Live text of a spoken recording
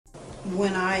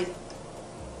When I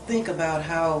think about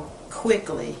how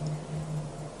quickly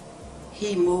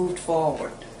he moved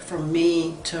forward from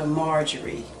me to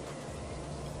Marjorie,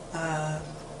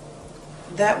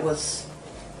 that was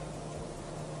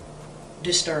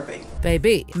disturbing.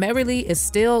 Baby, Mary Lee is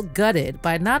still gutted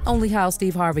by not only how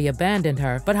Steve Harvey abandoned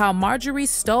her, but how Marjorie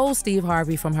stole Steve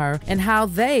Harvey from her and how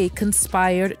they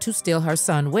conspired to steal her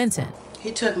son, Winton.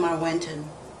 He took my Winton.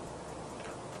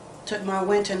 Took my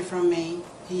Winton from me.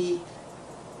 He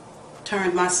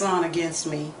turned my son against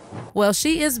me. Well,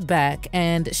 she is back,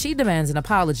 and she demands an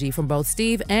apology from both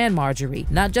Steve and Marjorie,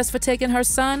 not just for taking her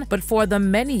son, but for the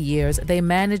many years they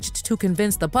managed to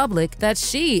convince the public that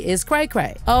she is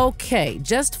cray-cray. Okay,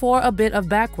 just for a bit of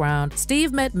background,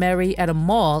 Steve met Mary at a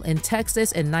mall in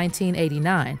Texas in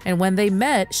 1989, and when they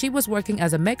met, she was working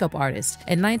as a makeup artist.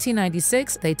 In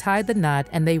 1996, they tied the knot,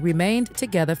 and they remained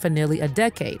together for nearly a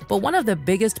decade. But one of the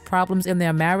biggest problems in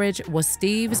their marriage was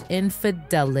Steve's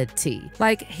infidelity.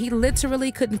 Like, he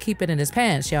literally couldn't keep it in his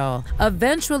pants, y'all.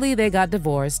 Eventually, they got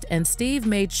divorced, and Steve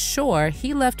made sure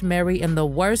he left Mary in the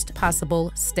worst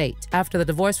possible state. After the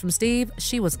divorce from Steve,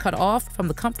 she was cut off from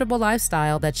the comfortable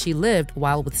lifestyle that she lived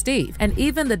while with Steve. And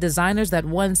even the designers that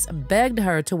once begged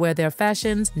her to wear their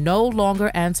fashions no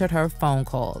longer answered her phone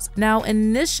calls. Now,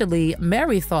 initially,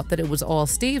 Mary thought that it was all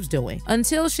Steve's doing,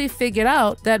 until she figured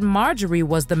out that Marjorie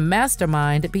was the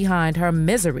mastermind behind her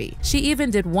misery. She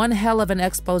even did one hell of an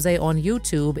expose on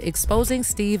YouTube exposing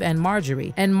Steve and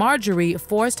Marjorie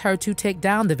forced her to take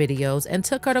down the videos and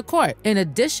took her to court. In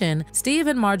addition, Steve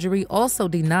and Marjorie also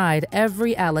denied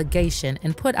every allegation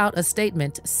and put out a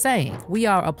statement saying, "We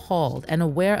are appalled and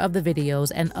aware of the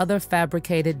videos and other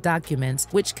fabricated documents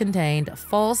which contained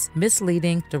false,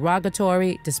 misleading,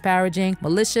 derogatory, disparaging,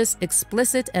 malicious,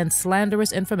 explicit, and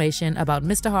slanderous information about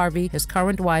Mr. Harvey, his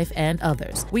current wife, and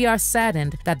others. We are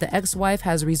saddened that the ex-wife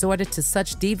has resorted to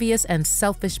such devious and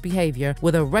selfish behavior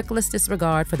with a reckless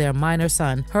disregard for their minor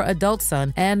son, her adult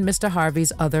son, and Mr.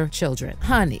 Harvey's other children."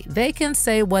 Honey, they can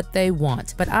say what they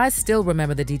want, but I still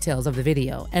remember the details of the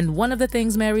video. And one of the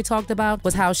things Mary talked about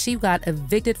was how she got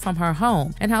evicted from her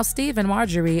home and how Steve and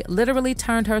Marjorie literally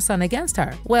turned her son against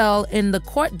her. Well, in the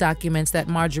court documents that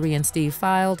Marjorie and Steve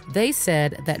filed, they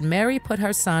said that Mary put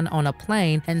her son on a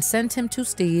plane and sent him to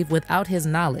Steve without his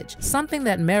knowledge, something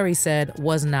that Mary said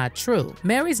was not true.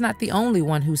 Mary's not the only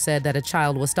one who said that a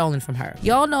child was stolen from her.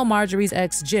 Y'all know Marjorie's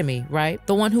ex, Jimmy, right?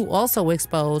 The one who also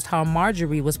exposed how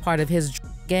Marjorie was part of his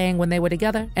gang when they were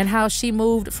together, and how she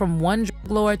moved from one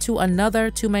drug lord to another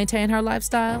to maintain her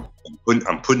lifestyle.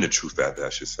 I'm putting the truth out there, I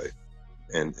should say.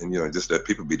 And you know, just let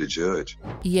people be the judge.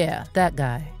 Yeah, that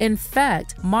guy. In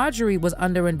fact, Marjorie was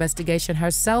under investigation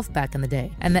herself back in the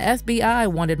day, and the FBI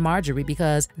wanted Marjorie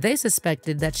because they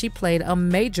suspected that she played a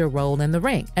major role in the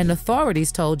ring, and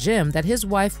authorities told Jim that his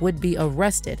wife would be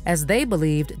arrested as they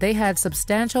believed they had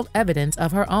substantial evidence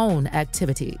of her own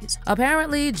activities.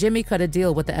 Apparently, Jimmy cut a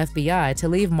deal with the FBI to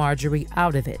leave Marjorie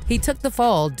out of it. He took the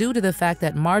fall due to the fact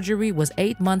that Marjorie was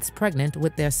 8 months pregnant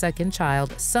with their second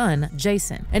child, son,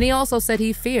 Jason, and he also said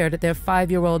he feared their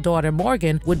 5-year-old daughter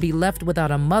Morgan would be left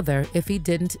without a mother if he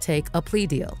didn't take a plea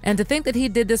deal. And to think that he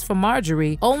did this for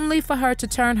Marjorie, only for her to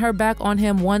turn her back on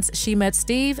him once she met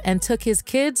Steve and took his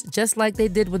kids just like they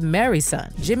did with Mary's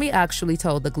son. Jimmy actually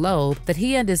told the Globe that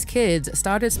he and his kids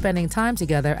started spending time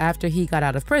together after he got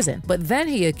out of prison, but then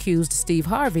he accused Steve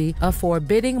Harvey of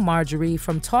forbidding Marjorie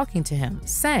from talking to him,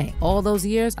 saying, "All those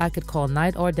years I could call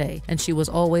night or day, and she was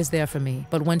always there for me.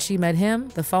 But when she met him,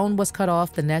 the phone was cut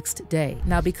off the next day."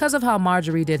 Now, because of how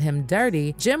Marjorie did him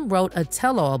dirty, Jim wrote a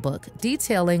tell-all book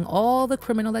detailing all the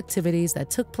criminal activities that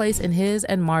took place in his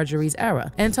and Marjorie's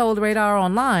era, and told Radar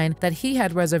Online that he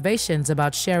had reservations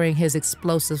about sharing his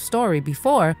explosive story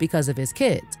before because of his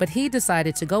kids. But he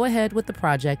decided to go ahead with the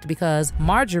project because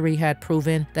Marjorie had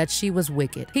proven that she was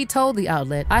wicked. He told the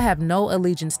outlet, "I have no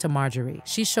allegiance to Marjorie.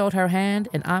 She showed her hand,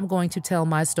 and I'm going to tell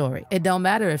my story. It don't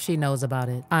matter if she knows about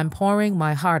it. I'm pouring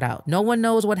my heart out. No one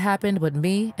knows what happened but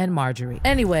me and Marjorie."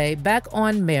 Anyway, back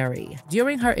on Mary.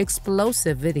 During her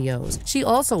explosive videos, she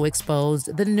also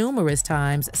exposed the numerous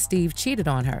times Steve cheated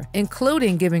on her,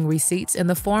 including giving receipts in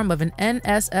the form of an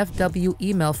NSFW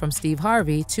email from Steve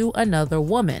Harvey to another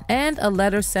woman, and a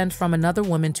letter sent from another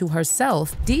woman to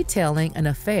herself detailing an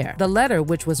affair. The letter,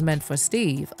 which was meant for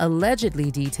Steve,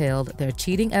 allegedly detailed their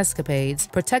cheating escapades,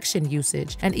 protection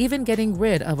usage, and even getting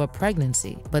rid of a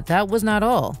pregnancy. But that was not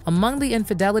all. Among the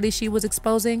infidelity she was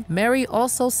exposing, Mary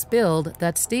also spilled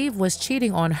that Steve was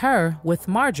cheating on her with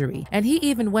Marjorie, and he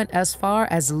even went as far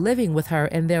as living with her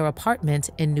in their apartment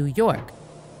in New York.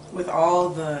 With all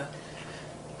the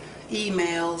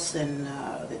emails and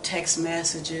the text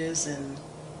messages and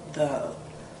the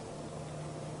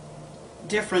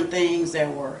different things that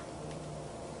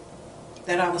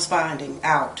I was finding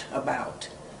out about.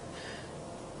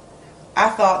 I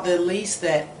thought the least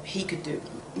that he could do,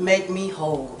 make me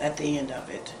whole at the end of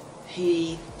it.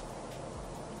 He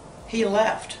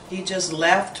left. He just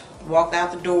left, walked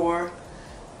out the door.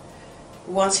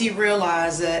 Once he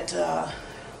realized that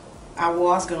I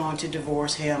was going to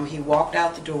divorce him, he walked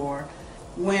out the door,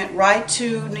 went right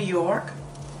to New York,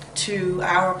 to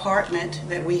our apartment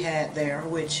that we had there,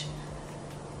 which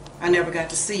I never got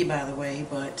to see, by the way,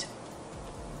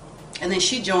 and then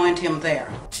she joined him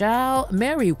there. Child,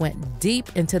 Mary went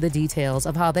deep into the details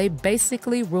of how they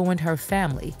basically ruined her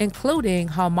family, including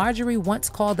how Marjorie once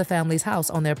called the family's house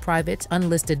on their private,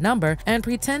 unlisted number and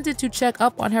pretended to check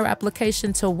up on her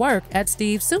application to work at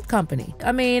Steve's suit company.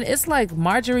 I mean, it's like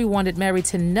Marjorie wanted Mary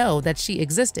to know that she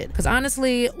existed. Because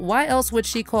honestly, why else would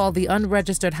she call the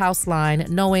unregistered house line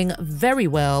knowing very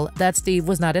well that Steve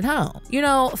was not at home? You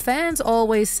know, fans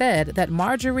always said that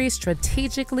Marjorie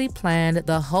strategically planned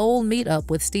the whole meet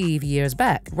up with Steve years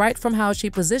back, right from how she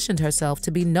positioned herself to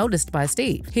be noticed by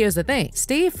Steve. Here's the thing.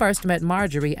 Steve first met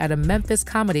Marjorie at a Memphis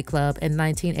comedy club in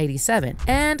 1987,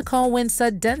 and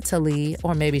coincidentally,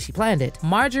 or maybe she planned it,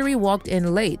 Marjorie walked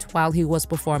in late while he was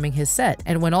performing his set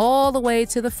and went all the way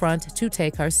to the front to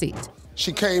take her seat.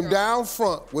 She came down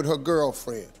front with her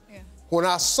girlfriend. Yeah. When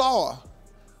I saw her,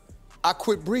 I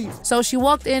quit breathing. So she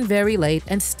walked in very late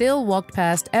and still walked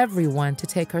past everyone to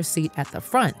take her seat at the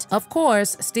front. Of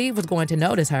course, Steve was going to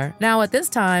notice her. Now, at this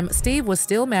time, Steve was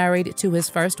still married to his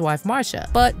first wife, Marcia.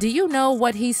 But do you know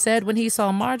what he said when he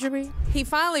saw Marjorie? He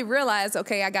finally realized,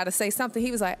 okay, I gotta say something.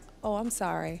 He was like, oh, I'm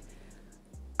sorry.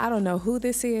 I don't know who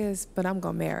this is, but I'm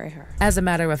gonna marry her. As a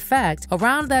matter of fact,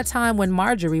 around that time when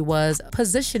Marjorie was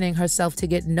positioning herself to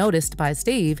get noticed by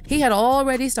Steve, he had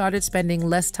already started spending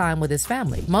less time with his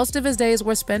family. Most of his days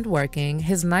were spent working,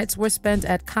 his nights were spent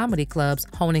at comedy clubs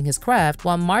honing his craft,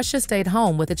 while Marcia stayed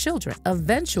home with the children.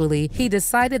 Eventually, he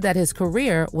decided that his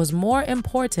career was more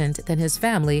important than his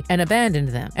family and abandoned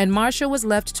them. And Marcia was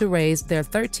left to raise their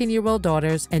 13-year-old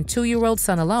daughters and 2-year-old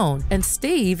son alone, and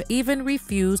Steve even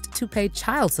refused to pay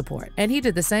child support. And he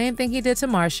did the same thing he did to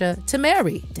Marcia to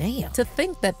Mary. Damn. To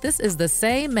think that this is the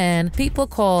same man people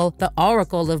call the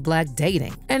Oracle of Black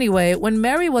dating. Anyway, when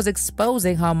Mary was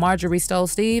exposing how Marjorie stole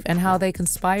Steve and how they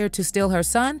conspired to steal her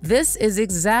son, this is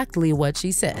exactly what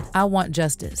she said. I want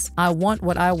justice. I want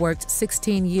what I worked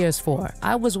 16 years for.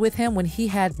 I was with him when he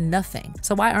had nothing,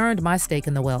 so I earned my stake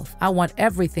in the wealth. I want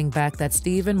everything back that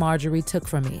Steve and Marjorie took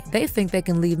from me. They think they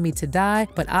can leave me to die,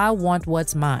 but I want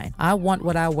what's mine. I want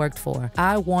what I worked for.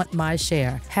 I want my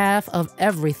share. Half of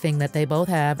everything that they both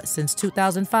have since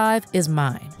 2005 is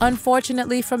mine.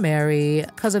 Unfortunately for Mary,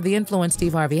 because of the influence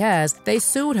Steve Harvey has, they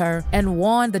sued her and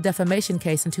won the defamation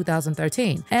case in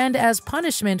 2013. And as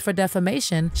punishment for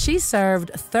defamation, she served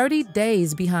 30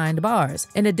 days behind bars.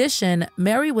 In addition,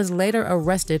 Mary was later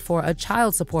arrested for a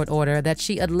child support order that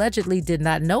she allegedly did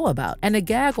not know about, and a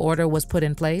gag order was put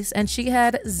in place, and she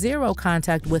had zero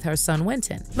contact with her son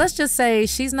Winton. Let's just say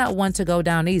she's not one to go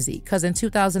down easy, because in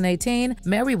 2018,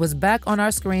 Mary was back on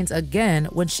our screens again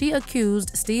when she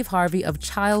accused Steve Harvey of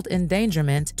child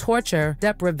endangerment, torture,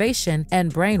 deprivation,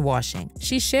 and brainwashing.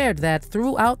 She shared that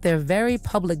throughout their very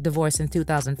public divorce in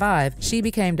 2005, she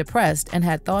became depressed and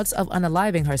had thoughts of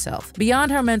unaliving herself.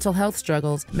 Beyond her mental health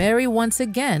struggles, Mary once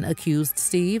again accused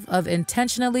Steve of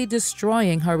intentionally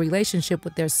destroying her relationship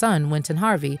with their son, Winton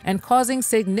Harvey, and causing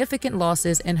significant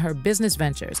losses in her business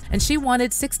ventures, and she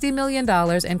wanted $60 million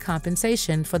in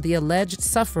compensation for the alleged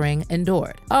suffering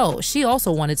endured. Oh, she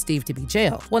also wanted Steve to be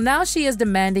jailed. Well, now she is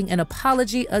demanding an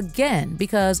apology again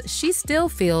because she still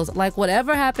feels like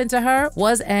whatever happened to her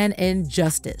was an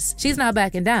injustice. She's not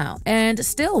backing down and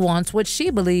still wants what she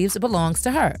believes belongs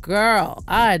to her. Girl,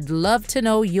 I'd love to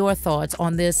know your thoughts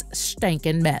on this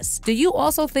stinking mess. Do you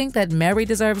also think that Mary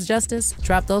deserves justice?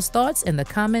 Drop those thoughts in the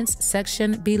comments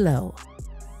section below.